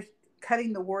 you're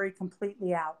cutting the worry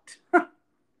completely out. You're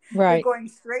Right. going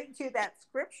straight to that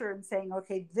scripture and saying,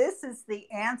 okay, this is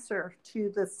the answer to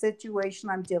the situation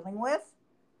I'm dealing with.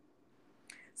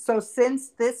 So since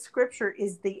this scripture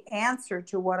is the answer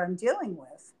to what I'm dealing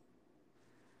with,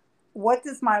 what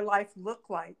does my life look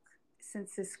like?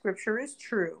 Since this scripture is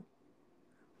true,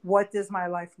 what does my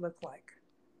life look like?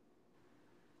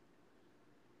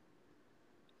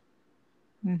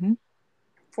 Mm-hmm.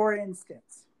 For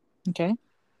instance, Okay.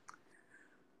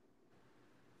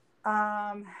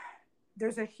 um,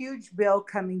 there's a huge bill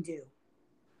coming due,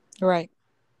 Right.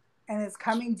 and it's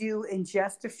coming due in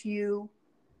just a few.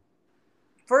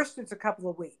 First, it's a couple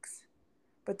of weeks,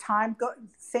 but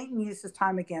Satan uses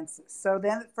time against us. So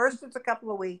then, first it's a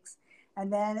couple of weeks,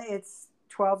 and then it's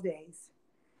 12 days,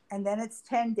 and then it's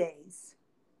 10 days,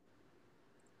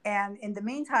 and in the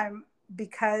meantime,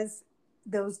 because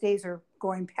those days are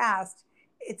going past,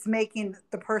 it's making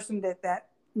the person that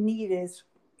need is,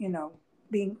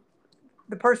 being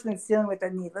the person that's dealing with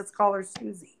that need. Let's call her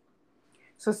Susie.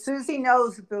 So Susie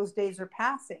knows that those days are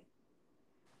passing.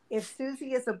 If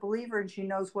Susie is a believer and she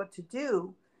knows what to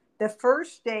do, the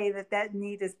first day that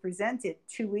need is presented,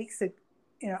 2 weeks,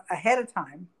 ahead of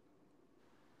time,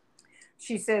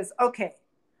 she says, "Okay."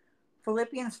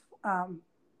 Philippians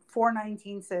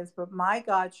 4:19 says, "But my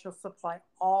God shall supply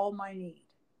all my need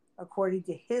according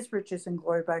to His riches and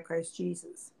glory by Christ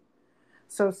Jesus."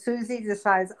 So Susie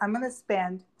decides, I'm going to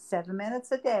spend 7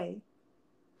 minutes a day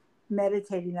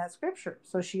meditating that scripture.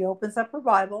 So she opens up her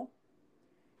Bible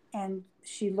and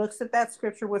she looks at that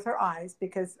scripture with her eyes,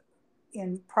 because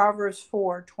in Proverbs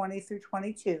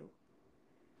 4:20-22,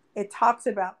 it talks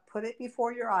about put it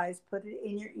before your eyes, put it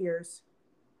in your ears,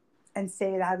 and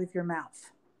say it out of your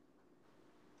mouth.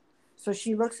 So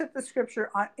she looks at the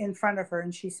scripture in front of her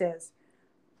and she says,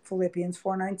 Philippians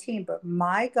 4:19, "But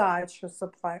my God shall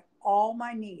supply all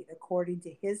my need according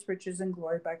to His riches and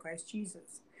glory by Christ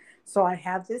Jesus." So I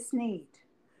have this need.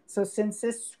 So since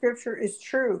this scripture is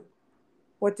true,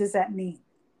 what does that mean?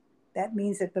 That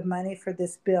means that the money for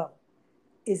this bill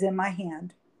is in my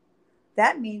hand.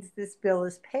 That means this bill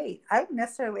is paid. I don't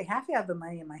necessarily have to have the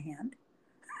money in my hand.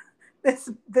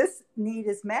 This need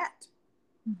is met.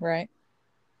 Right.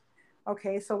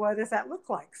 Okay, so what does that look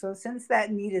like? So since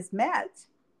that need is met,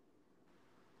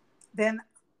 then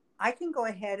I can go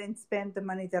ahead and spend the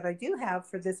money that I do have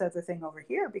for this other thing over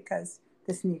here because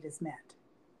this need is met.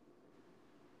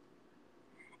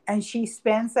 And she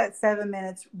spends that 7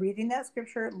 minutes reading that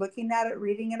scripture, looking at it,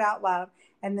 reading it out loud,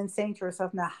 and then saying to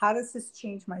herself, now, how does this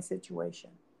change my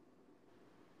situation?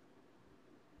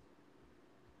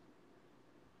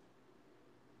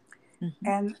 Mm-hmm.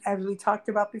 And as we talked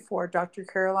about before, Dr.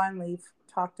 Caroline Leaf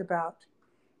talked about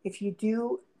if you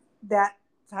do that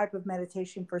type of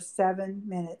meditation for 7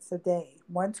 minutes a day,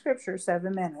 one scripture,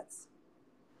 7 minutes,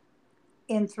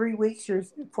 in 3 weeks, you're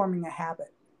forming a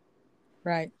habit.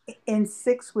 Right. In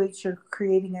 6 weeks, you're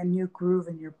creating a new groove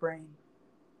in your brain.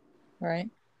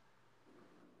 Right.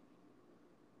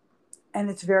 And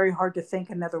it's very hard to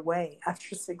think another way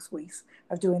after 6 weeks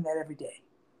of doing that every day.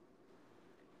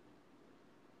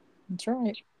 That's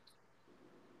right.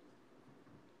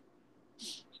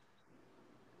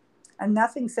 And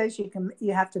nothing says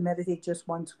you have to meditate just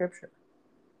one scripture.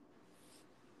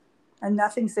 And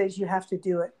nothing says you have to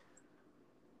do it,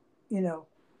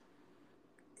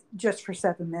 just for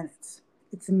 7 minutes.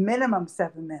 It's minimum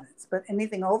 7 minutes, but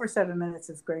anything over 7 minutes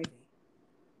is gravy.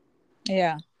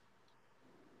 Yeah.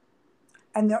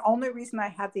 And the only reason I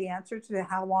have the answer to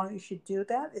how long you should do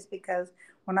that is because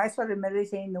when I started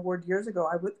meditating the word years ago,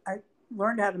 I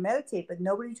learned how to meditate, but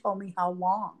nobody told me how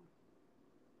long.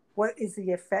 What is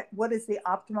the effect? What is the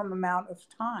optimum amount of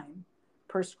time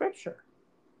per scripture?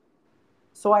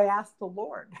 So I asked the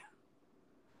Lord,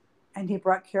 and He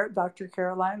brought Dr.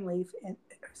 Caroline Leaf and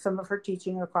some of her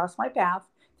teaching across my path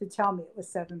to tell me it was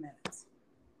 7 minutes,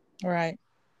 Right.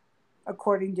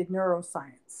 according to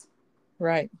neuroscience.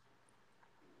 Right.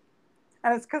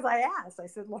 And it's because I asked. I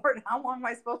said, Lord, how long am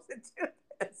I supposed to do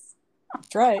this?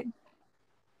 That's right.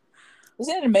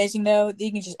 Isn't it amazing though that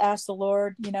you can just ask the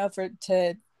Lord, for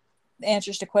to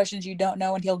answers to questions you don't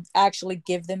know, and He'll actually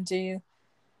give them to you?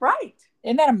 Right.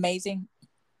 Isn't that amazing?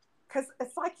 Because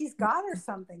it's like He's God or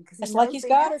something, because He It's like knows He's the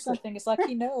God or answer. something. It's like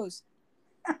He knows.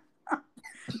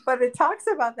 But it talks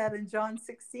about that in John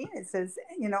 16. It says,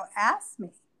 ask me.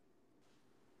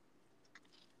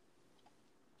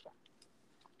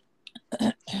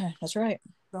 That's right.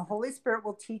 The Holy Spirit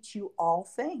will teach you all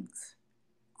things.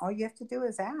 All you have to do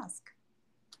is ask.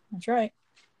 That's right.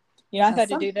 I've Now, had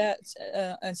to do that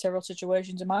in several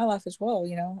situations in my life as well.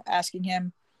 Asking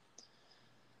Him,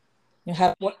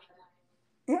 how. what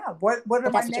what are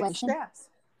my next steps?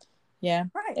 Yeah,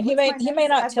 Right. and What's my He may next?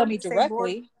 not I'd tell like me to say, Lord.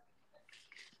 directly.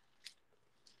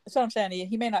 That's what I'm saying.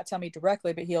 He may not tell me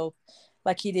directly, but He'll,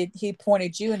 like He did. He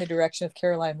pointed you in the direction of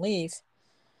Caroline Leaf,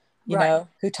 Right.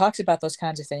 who talks about those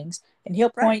kinds of things, and He'll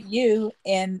point you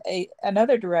in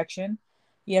another direction.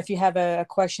 If you have a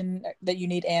question that you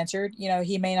need answered,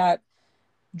 He may not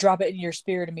drop it in your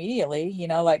spirit immediately,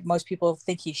 like most people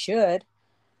think He should.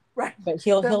 Right. But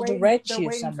he'll direct they're you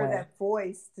waiting for somewhere. that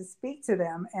voice to speak to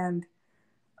them. And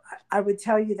I would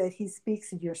tell you that He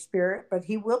speaks in your spirit, but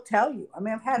He will tell you. I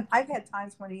mean, I've had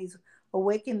times when He's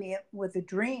awakened me with a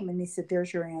dream and He said,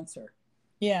 there's your answer.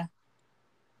 Yeah.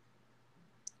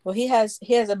 Well, he has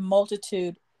a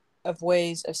multitude of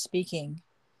ways of speaking,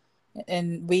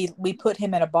 and we put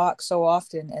Him in a box so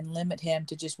often and limit Him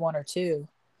to just one or two.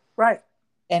 Right.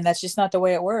 And that's just not the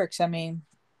way it works. I mean,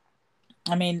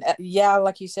 yeah,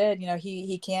 like you said,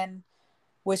 he can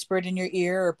whisper it in your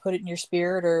ear or put it in your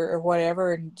spirit or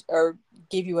whatever, or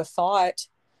give you a thought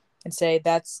and say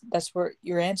that's where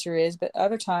your answer is. But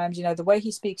other times, the way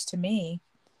He speaks to me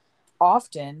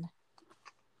often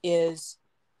is,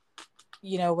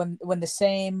 when the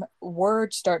same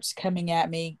word starts coming at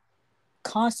me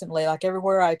constantly, like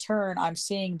everywhere I turn, I'm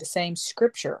seeing the same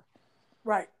scripture.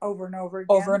 Right. Over and over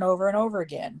again. Over and over and over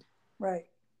again. Right.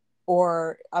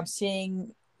 Or I'm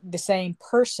seeing the same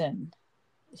person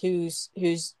who's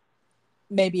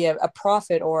maybe a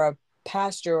prophet or a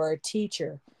pastor or a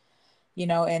teacher,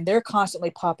 and they're constantly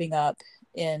popping up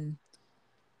in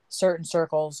certain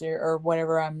circles or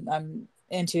whatever I'm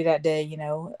into that day.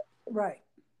 Right.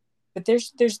 But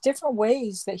there's different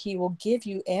ways that He will give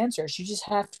you answers. You just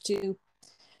have to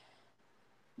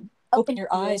open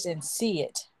your eyes and see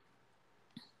it.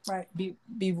 Right.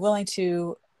 Be willing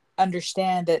to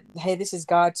understand that, hey, this is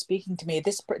God speaking to me.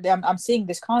 I'm seeing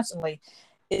this constantly.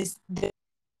 Is the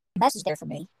message there for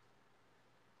me?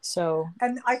 So,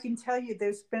 and I can tell you,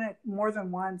 there's been more than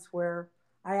once where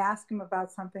I ask Him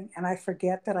about something and I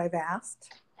forget that I've asked,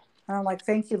 and I'm like,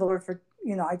 "Thank you, Lord, for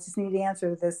I just need the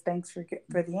answer to this. Thanks for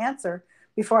the answer,"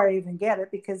 before I even get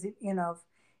it. Because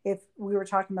if we were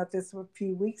talking about this a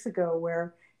few weeks ago,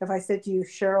 where if I said to you,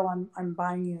 Cheryl, I'm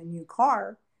buying you a new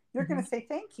car, you're going to say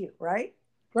thank you, right?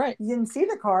 Right. You didn't see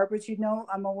the car, but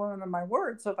I'm a woman of my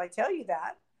word. So if I tell you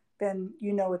that, then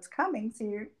it's coming. So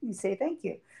you say thank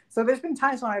you. So there's been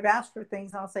times when I've asked for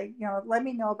things and I'll say, let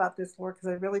me know about this, Lord, because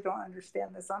I really don't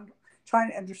understand this. I'm trying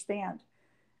to understand.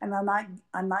 And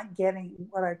I'm not getting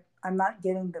I'm not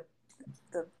getting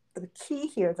the key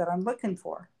here that I'm looking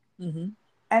for. Mm-hmm.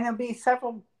 And it'll be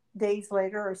several days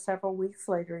later or several weeks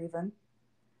later even.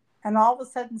 And all of a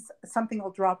sudden something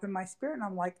will drop in my spirit and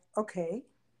I'm like, okay,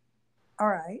 all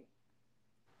right,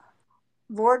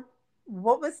 Lord,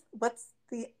 what's that?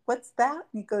 And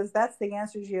He goes, that's the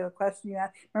answer to your question you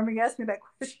asked. Remember, you asked me that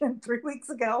question 3 weeks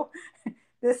ago.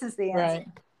 This is the answer. Right.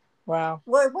 Wow.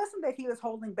 Well, it wasn't that He was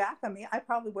holding back on me. I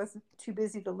probably wasn't too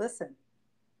busy to listen.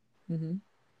 Mm-hmm.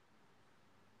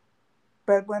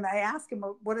 But when I ask Him,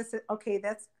 what is it? Okay,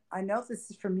 I know this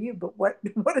is from you, but what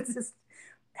is this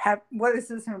what is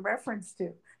this in reference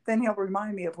to? Then He'll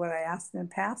remind me of what I asked in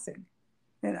passing.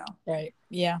 Right.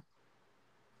 Yeah.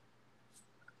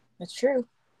 That's true.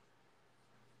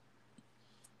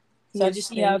 So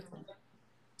just,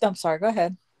 I'm sorry, go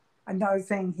ahead. I know, I was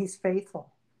saying He's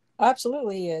faithful.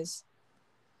 Absolutely He is.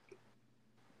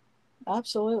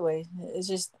 Absolutely. It's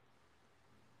just,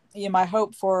 my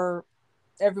hope for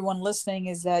everyone listening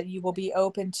is that you will be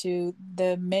open to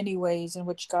the many ways in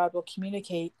which God will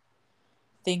communicate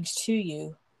things to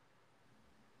you,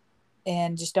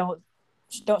 and just don't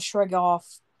shrug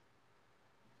off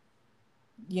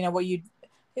what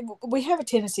we have a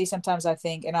tendency sometimes, I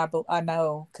think, and I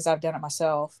know because I've done it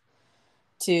myself,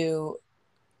 to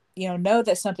know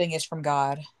that something is from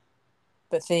God,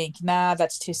 but think, nah,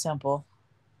 that's too simple.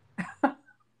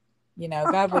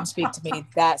 God wouldn't speak to me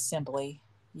that simply.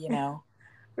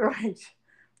 Right.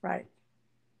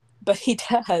 But He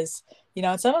does.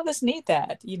 And some of us need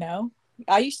that.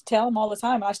 I used to tell Him all the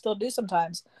time, I still do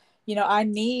sometimes, I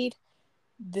need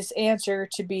this answer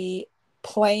to be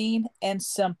plain and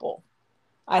simple.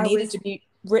 I I need it was to be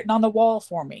written on the wall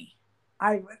for me.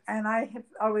 I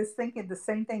was thinking the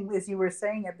same thing as you were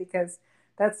saying it, because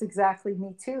that's exactly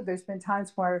me too. There's been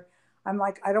times where I'm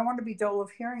like, I don't want to be dull of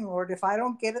hearing, Lord. If I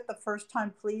don't get it the first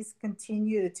time, please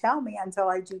continue to tell me until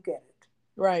I do get it,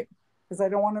 Right. because I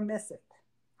don't want to miss it.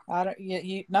 I don't.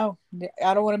 No.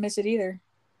 I don't want to miss it either.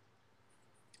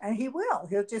 And he will.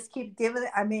 He'll just keep giving it.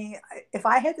 I mean, if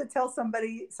I had to tell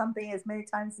somebody something as many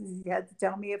times as he had to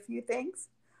tell me a few things,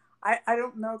 I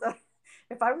don't know that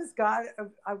if I was God,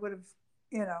 I would have,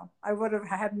 I would have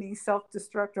had me self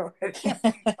destruct already a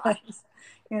few times,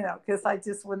 because I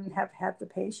just wouldn't have had the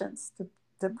patience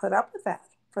to put up with that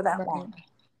for that Right. long.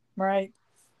 Right.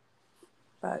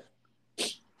 But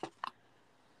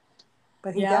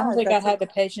he Yeah, I don't does. think I'd That's have it.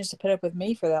 the patience to put up with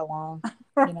me for that long.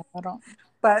 I don't.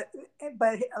 but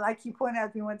like you pointed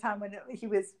out to me one time when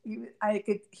I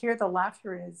could hear the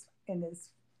laughter in his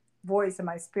voice in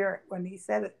my spirit when he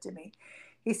said it to me.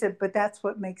 He said, "But that's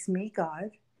what makes me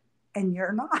God, and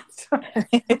you're not."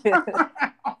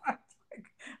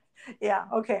 Yeah,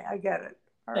 okay, I get it.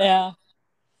 All right. Yeah,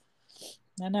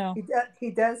 I know. He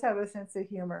does have a sense of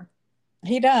humor.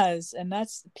 He does, and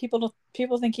that's people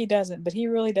think he doesn't, but he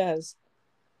really does.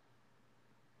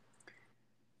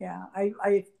 Yeah,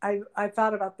 I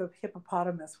thought about the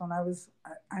hippopotamus when I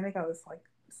think I was like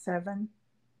 7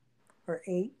 or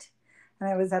 8, and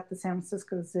I was at the San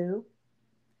Francisco Zoo,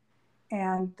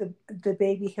 and the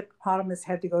baby hippopotamus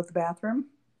had to go to the bathroom,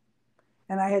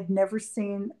 and I had never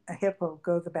seen a hippo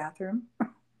go to the bathroom,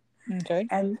 Okay.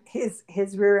 and his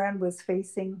rear end was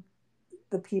facing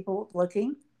the people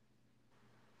looking,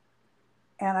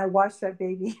 and I watched that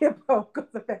baby hippo go to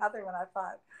the bathroom, and I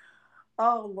thought,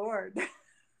 oh Lord.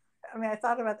 I mean,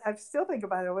 I still think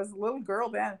about it. I was a little girl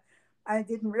then. I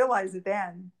didn't realize it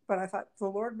then, but I thought the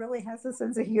Lord really has a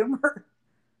sense of humor.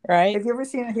 Right. Have you ever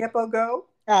seen a hippo go?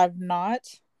 I've not.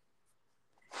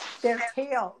 They're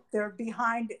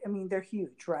behind, I mean, they're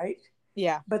huge, right?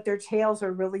 Yeah. But their tails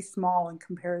are really small in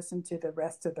comparison to the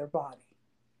rest of their body.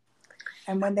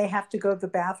 And when they have to go to the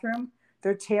bathroom,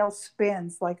 their tail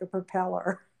spins like a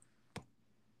propeller.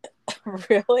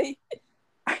 Really?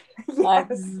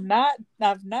 Yes.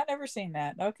 I've not ever seen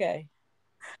that. Okay.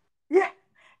 Yeah.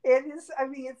 It is. I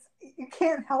mean, you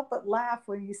can't help but laugh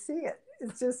when you see it.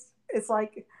 It's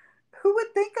like, who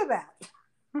would think of that?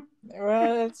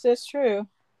 Well, that's true.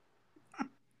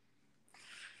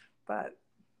 But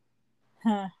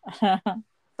Huh.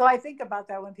 so I think about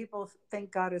that when people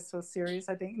think God is so serious.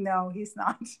 I think, no, he's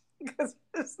not, because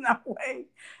there's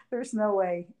no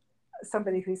way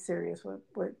somebody who's serious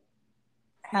would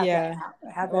Yeah.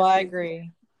 have Well, that I be.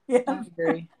 agree. I Yeah,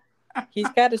 agree. He's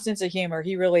got a sense of humor.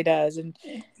 He really does. And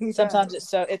he sometimes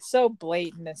does. it's so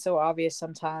blatant and so obvious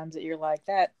sometimes that you're like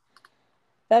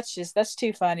that's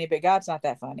too funny, but God's not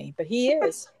that funny. But he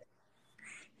is.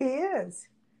 He is.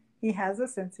 He has a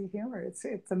sense of humor. It's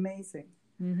amazing.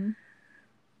 Mm-hmm.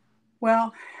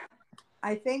 Well,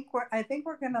 I think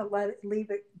we're gonna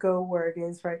leave it go where it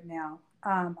is right now.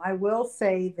 I will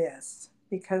say this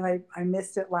because I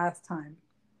missed it last time.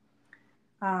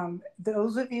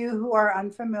 Those of you who are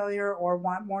unfamiliar or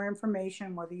want more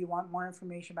information, whether you want more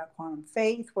information about quantum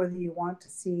faith, whether you want to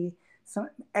see some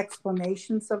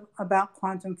explanations about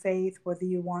quantum faith, whether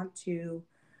you want to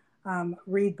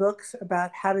read books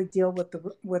about how to deal with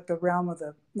the realm of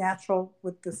the natural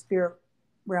with the spirit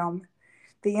realm,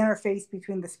 the interface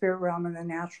between the spirit realm and the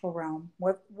natural realm.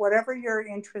 Whatever your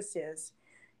interest is,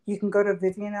 you can go to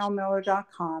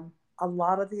vivianlmiller.com. A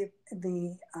lot of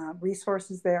the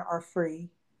resources there are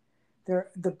free.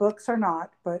 The books are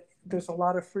not, but there's a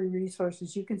lot of free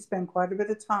resources. You can spend quite a bit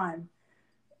of time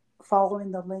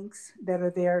following the links that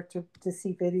are there to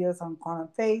see videos on quantum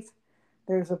faith.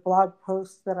 There's a blog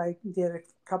post that I did a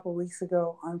couple of weeks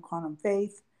ago on quantum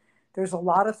faith. There's a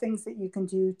lot of things that you can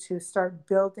do to start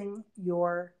building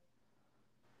your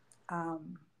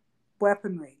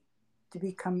weaponry to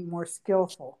become more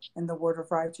skillful in the word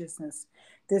of righteousness.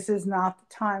 This is not the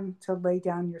time to lay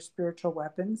down your spiritual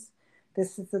weapons.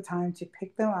 This is the time to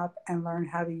pick them up and learn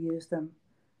how to use them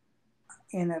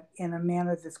in a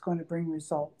manner that's going to bring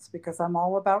results, because I'm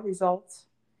all about results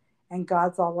and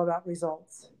God's all about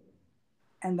results.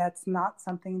 And that's not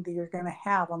something that you're going to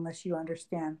have unless you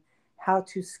understand how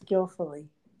to skillfully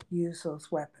use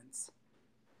those weapons.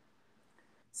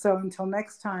 So until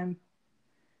next time,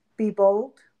 be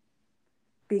bold,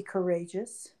 be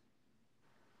courageous,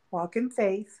 walk in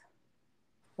faith,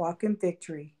 walk in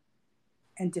victory,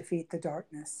 and defeat the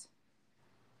darkness.